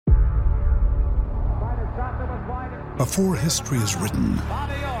Before history is written,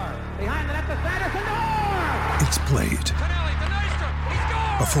 it's played.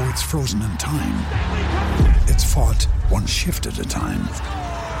 Before it's frozen in time, it's fought one shift at a time.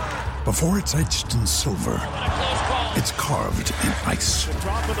 Before it's etched in silver, it's carved in ice.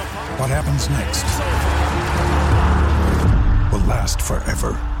 What happens next will last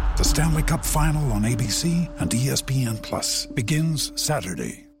forever. The Stanley Cup Final on ABC and ESPN Plus begins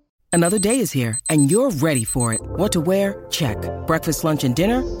Saturday. Another day is here, and you're ready for it. What to wear? Check. Breakfast, lunch, and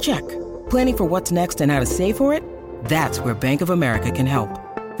dinner? Check. Planning for what's next and how to save for it? That's where Bank of America can help.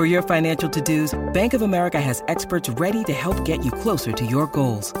 For your financial to-dos, Bank of America has experts ready to help get you closer to your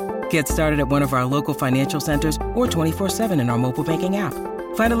goals. Get started at one of our local financial centers or 24/7 in our mobile banking app.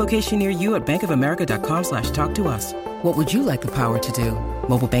 Find a location near you at bankofamerica.com/talktous. What would you like the power to do?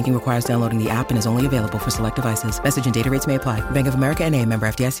 Mobile banking requires downloading the app and is only available for select devices. Message and data rates may apply. Bank of America N.A., member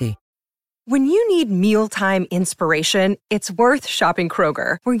FDIC. When you need mealtime inspiration, it's worth shopping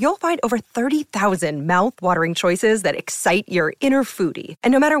Kroger, where you'll find over 30,000 mouth-watering choices that excite your inner foodie.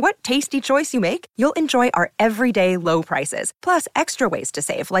 And no matter what tasty choice you make, you'll enjoy our everyday low prices, plus extra ways to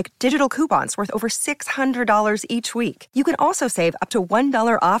save, like digital coupons worth over $600 each week. You can also save up to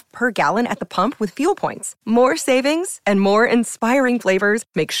 $1 off per gallon at the pump with fuel points. More savings and more inspiring flavors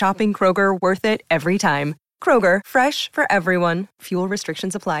make shopping Kroger worth it every time. Kroger, fresh for everyone. Fuel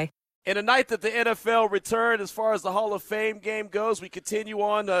restrictions apply. In a night that the NFL returned as far as the Hall of Fame game goes, we continue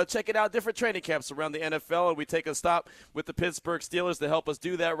on checking out different training camps around the NFL, and we take a stop with the Pittsburgh Steelers. To help us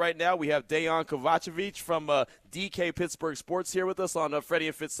do that right now, we have Dejan Kovacevic from DK Pittsburgh Sports here with us on Freddie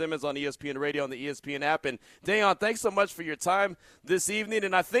and Fitzsimmons on ESPN Radio and the ESPN app. And Dejan, thanks so much for your time this evening.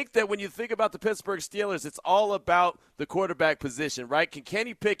 And I think that when you think about the Pittsburgh Steelers, it's all about the quarterback position, right? Can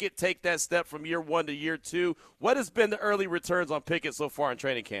Kenny Pickett take that step from year one to year two? What has been the early returns on Pickett so far in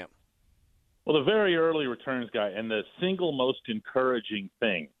training camp? Well, the very early returns guy, and the single most encouraging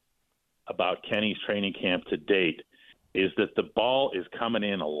thing about Kenny's training camp to date is that the ball is coming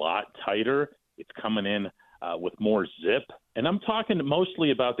in a lot tighter. It's coming in with more zip. And I'm talking mostly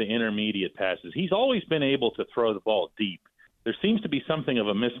about the intermediate passes. He's always been able to throw the ball deep. There seems to be something of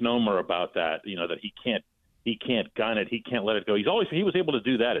a misnomer about that, that he can't gun it, he can't let it go. He was able to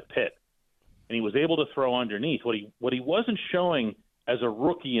do that at Pitt. And he was able to throw underneath. What he wasn't showing as a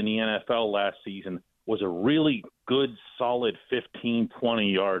rookie in the NFL last season was a really good, solid 15,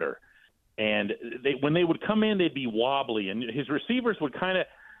 20-yarder. And when they would come in, they'd be wobbly. And his receivers would kind of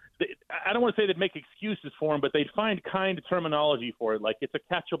 – I don't want to say they'd make excuses for him, but they'd find kind terminology for it, like it's a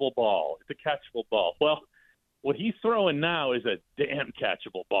catchable ball. It's a catchable ball. Well, what he's throwing now is a damn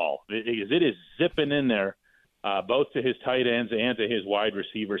catchable ball. It is zipping in there, both to his tight ends and to his wide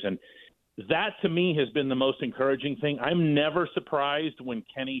receivers. And that, to me, has been the most encouraging thing. I'm never surprised when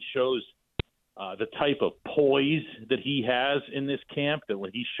Kenny shows the type of poise that he has in this camp, that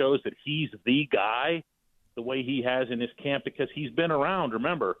when he shows that he's the guy the way he has in this camp, because he's been around.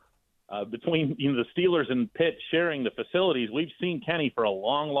 Remember, between the Steelers and Pitt sharing the facilities, we've seen Kenny for a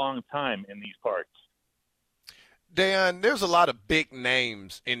long, long time in these parts. Dan, there's a lot of big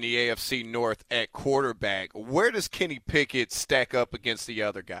names in the AFC North at quarterback. Where does Kenny Pickett stack up against the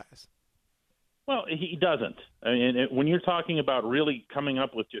other guys? Well, he doesn't. I mean, when you're talking about really coming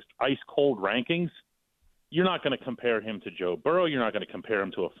up with just ice-cold rankings, you're not going to compare him to Joe Burrow. You're not going to compare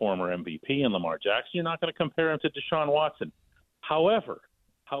him to a former MVP in Lamar Jackson. You're not going to compare him to Deshaun Watson. However,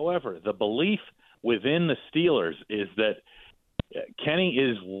 the belief within the Steelers is that Kenny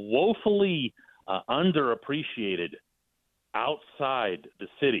is woefully underappreciated outside the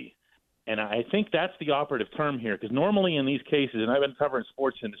city. And I think that's the operative term here, because normally in these cases, and I've been covering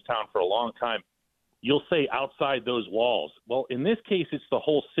sports in this town for a long time, you'll say outside those walls. Well, in this case, it's the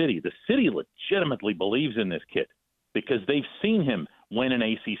whole city. The city legitimately believes in this kid because they've seen him win an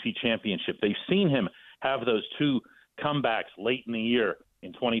ACC championship. They've seen him have those two comebacks late in the year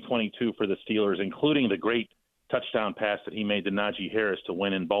in 2022 for the Steelers, including the great touchdown pass that he made to Najee Harris to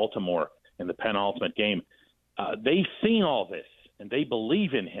win in Baltimore in the penultimate game. They've seen all this, and they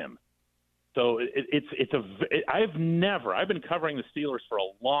believe in him. So I've been covering the Steelers for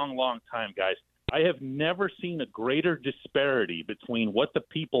a long, long time, guys. I have never seen a greater disparity between what the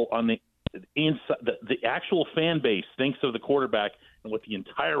people on the inside, the actual fan base thinks of the quarterback, and what the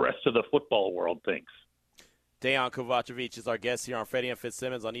entire rest of the football world thinks. Dejan Kovacevic is our guest here on Freddie and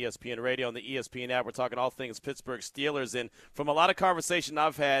Fitzsimmons on ESPN Radio and the ESPN app. We're talking all things Pittsburgh Steelers. And from a lot of conversation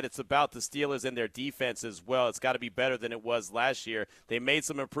I've had, it's about the Steelers and their defense as well. It's got to be better than it was last year. They made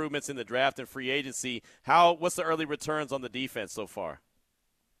some improvements in the draft and free agency. What's the early returns on the defense so far?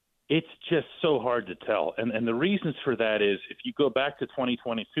 It's just so hard to tell. And the reasons for that is if you go back to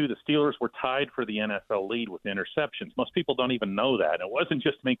 2022, the Steelers were tied for the NFL lead with interceptions. Most people don't even know that. And it wasn't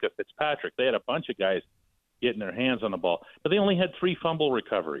just Minkah Fitzpatrick. They had a bunch of guys getting their hands on the ball, but they only had 3 fumble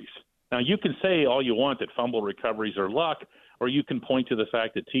recoveries. Now, you can say all you want that fumble recoveries are luck, or you can point to the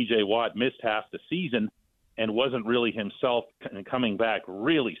fact that T.J. Watt missed half the season and wasn't really himself, coming back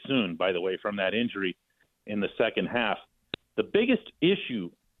really soon, by the way, from that injury in the second half. The biggest issue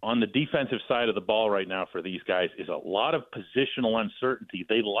on the defensive side of the ball right now for these guys is a lot of positional uncertainty.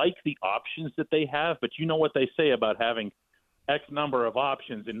 They like the options that they have, but you know what they say about having X number of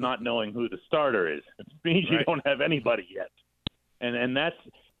options and not knowing who the starter is. It means you don't have anybody yet. And that's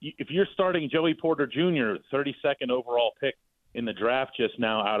 – if you're starting Joey Porter Jr., 32nd overall pick in the draft just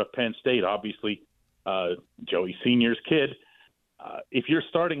now out of Penn State, obviously Joey Sr.'s kid, if you're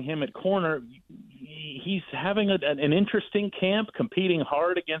starting him at corner, he's having an interesting camp, competing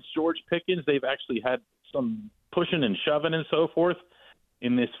hard against George Pickens. They've actually had some pushing and shoving and so forth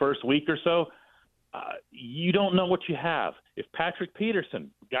in this first week or so. You don't know what you have. If Patrick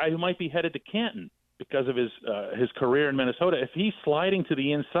Peterson, guy who might be headed to Canton because of his career in Minnesota, if he's sliding to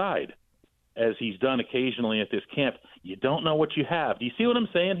the inside, as he's done occasionally at this camp, you don't know what you have. Do you see what I'm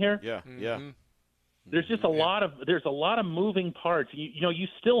saying here? Yeah, yeah. There's just a lot of moving parts. You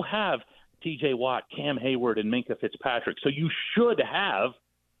still have T.J. Watt, Cam Hayward, and Minkah Fitzpatrick, so you should have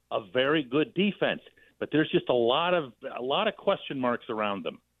a very good defense. But there's just a lot of question marks around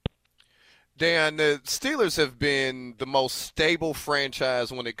them. Dan, the Steelers have been the most stable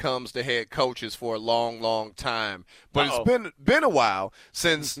franchise when it comes to head coaches for a long, long time. But it's been a while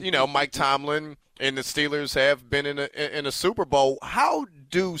since Mike Tomlin and the Steelers have been in a Super Bowl. How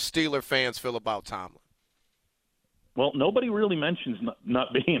do Steeler fans feel about Tomlin? Well, nobody really mentions not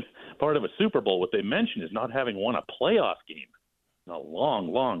being part of a Super Bowl. What they mention is not having won a playoff game in a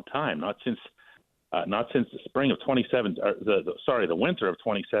long, long time. Not since the spring of 27. The winter of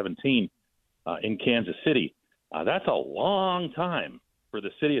 2017 in Kansas City. That's a long time for the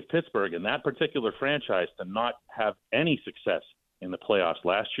city of Pittsburgh and that particular franchise to not have any success in the playoffs.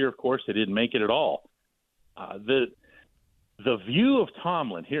 Last year, of course, they didn't make it at all. The view of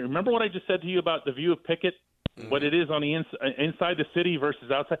Tomlin here. Remember what I just said to you about the view of Pickett? What it is on the inside the city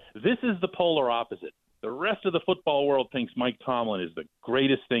versus outside. This is the polar opposite. The rest of the football world thinks Mike Tomlin is the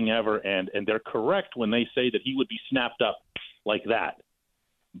greatest thing ever, and they're correct when they say that he would be snapped up like that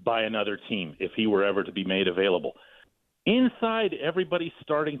by another team if he were ever to be made available. Inside, everybody's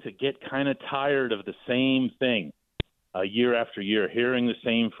starting to get kind of tired of the same thing year after year, hearing the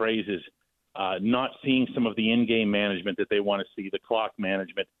same phrases, not seeing some of the in-game management that they want to see, the clock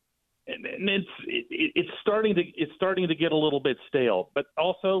management. And it's starting to get a little bit stale. But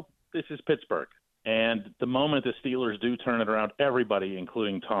also, this is Pittsburgh. And the moment the Steelers do turn it around, everybody,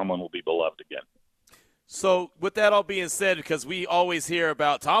 including Tomlin, will be beloved again. So with that all being said, because we always hear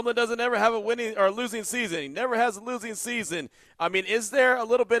about Tomlin doesn't ever have a winning or losing season. He never has a losing season. I mean, is there a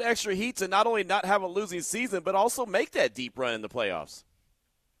little bit extra heat to not only not have a losing season, but also make that deep run in the playoffs?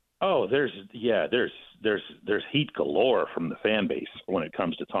 Oh, there's heat galore from the fan base when it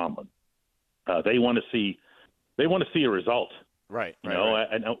comes to Tomlin. They want to see a result. Right.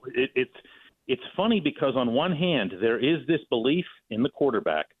 I know it's funny because on one hand there is this belief in the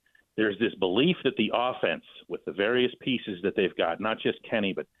quarterback. There's this belief that the offense, with the various pieces that they've got, not just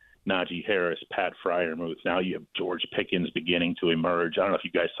Kenny, but Najee Harris, Pat Freiermuth. Now you have George Pickens beginning to emerge. I don't know if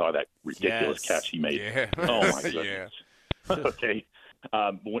you guys saw that ridiculous catch he made. Yeah. Oh, my goodness. Yeah. Okay.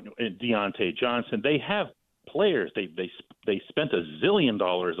 Deontay Johnson. They have players. They spent $1 zillion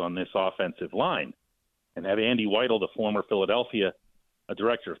on this offensive line. And have Andy Weidel, the former Philadelphia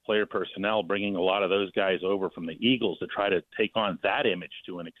director of player personnel, bringing a lot of those guys over from the Eagles to try to take on that image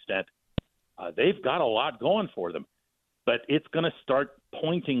to an extent. They've got a lot going for them, but it's going to start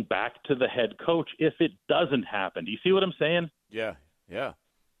pointing back to the head coach if it doesn't happen. Do you see what I'm saying? Yeah. Yeah.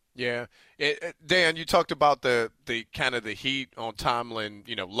 Dan, you talked about the kind of the heat on Tomlin,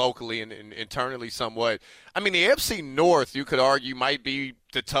 locally and internally somewhat. I mean, the AFC North, you could argue, might be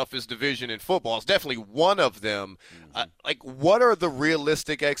the toughest division in football. It's definitely one of them. What are the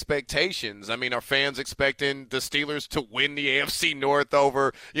realistic expectations? I mean, are fans expecting the Steelers to win the AFC North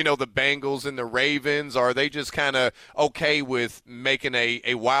over, the Bengals and the Ravens? Or are they just kind of okay with making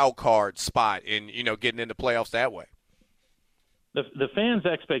a wild card spot and, getting into playoffs that way? The fans'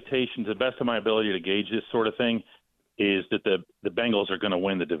 expectations, the best of my ability to gauge this sort of thing, is that the Bengals are going to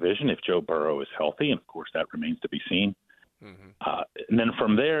win the division if Joe Burrow is healthy, and of course that remains to be seen. Mm-hmm. And then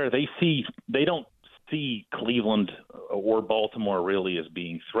from there, they don't see Cleveland or Baltimore really as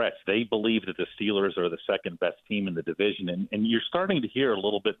being threats. They believe that the Steelers are the second best team in the division, and you're starting to hear a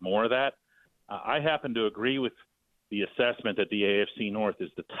little bit more of that. I happen to agree with the assessment that the AFC North is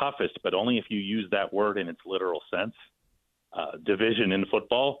the toughest, but only if you use that word in its literal sense. Division in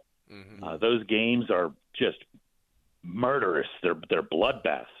football, those games are just murderous. They're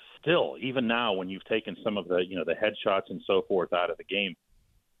bloodbaths. Still, even now, when you've taken some of the the headshots and so forth out of the game,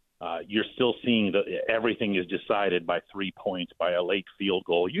 you're still seeing that everything is decided by 3 points, by a late field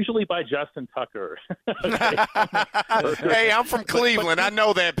goal, usually by Justin Tucker. Hey, I'm from Cleveland. I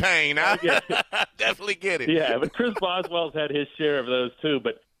know that pain. I definitely get it. Yeah, but Chris Boswell's had his share of those too.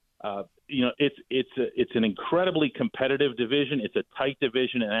 But it's an incredibly competitive division. It's a tight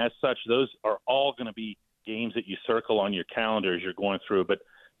division, and as such, those are all going to be games that you circle on your calendar as you're going through. But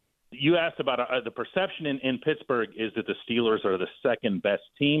you asked about the perception in Pittsburgh is that the Steelers are the second best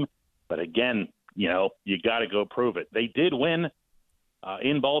team. But again, you got to go prove it. They did win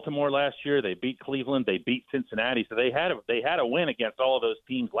in Baltimore last year. They beat Cleveland. They beat Cincinnati. So they had a win against all of those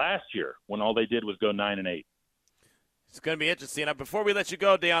teams last year when all they did was go 9-8. It's going to be interesting. Now, before we let you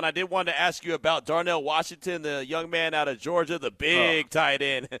go, Dejan, I did want to ask you about Darnell Washington, the young man out of Georgia, the big tight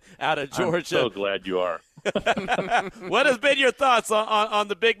end out of Georgia. I'm so glad you are. What has been your thoughts on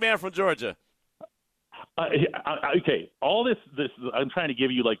the big man from Georgia? Okay, all this I'm trying to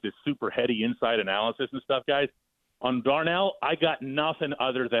give you like this super heady inside analysis and stuff, guys. On Darnell, I got nothing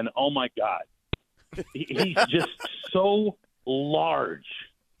other than, oh my God, he's just so large.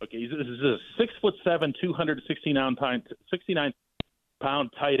 Okay, this is a 6'7",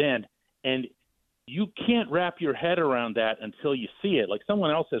 269-pound tight end, and you can't wrap your head around that until you see it. Like someone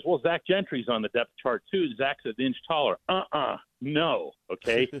else says, well, Zach Gentry's on the depth chart too. Zach's an inch taller. No.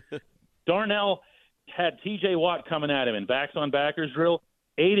 Okay, Darnell had T.J. Watt coming at him in backs-on-backers drill,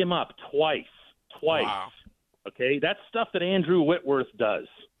 ate him up twice. Wow. Okay, that's stuff that Andrew Whitworth does.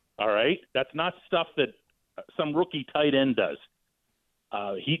 All right, that's not stuff that some rookie tight end does.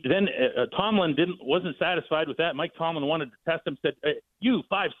 Tomlin wasn't satisfied with that. Mike Tomlin wanted to test him. Said, "You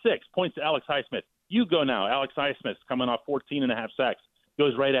 5'6", points to Alex Highsmith. You go now." Alex Highsmith's coming off 14.5 sacks.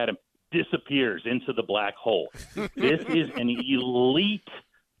 Goes right at him. Disappears into the black hole. This is an elite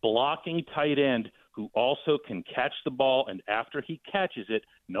blocking tight end who also can catch the ball, and after he catches it,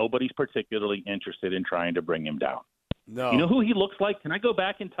 nobody's particularly interested in trying to bring him down. No. You know who he looks like? Can I go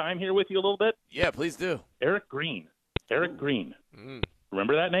back in time here with you a little bit? Yeah, please do. Eric Green. Eric Green.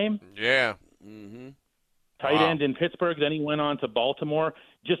 Remember that name? Yeah. Mm-hmm. Tight end in Pittsburgh. Then he went on to Baltimore.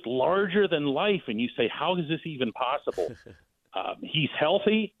 Just larger than life. And you say, how is this even possible? He's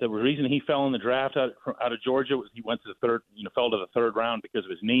healthy. The reason he fell in the draft out of Georgia was he went to fell to the third round because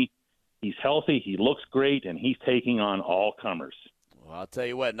of his knee. He's healthy. He looks great, and he's taking on all comers. Well, I'll tell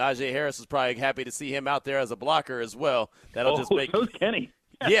you what, Najee Harris is probably happy to see him out there as a blocker as well. That'll just make. So's Kenny.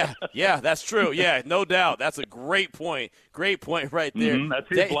 Yeah, that's true. Yeah, no doubt. That's a great point. Great point right there. That's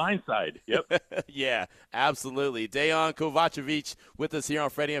his blind side. Yep. Yeah, absolutely. Dejan Kovacevic with us here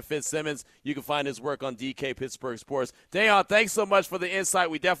on Freddie and Fitzsimmons. You can find his work on DK Pittsburgh Sports. Dejan, thanks so much for the insight.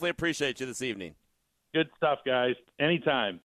 We definitely appreciate you this evening. Good stuff, guys. Anytime.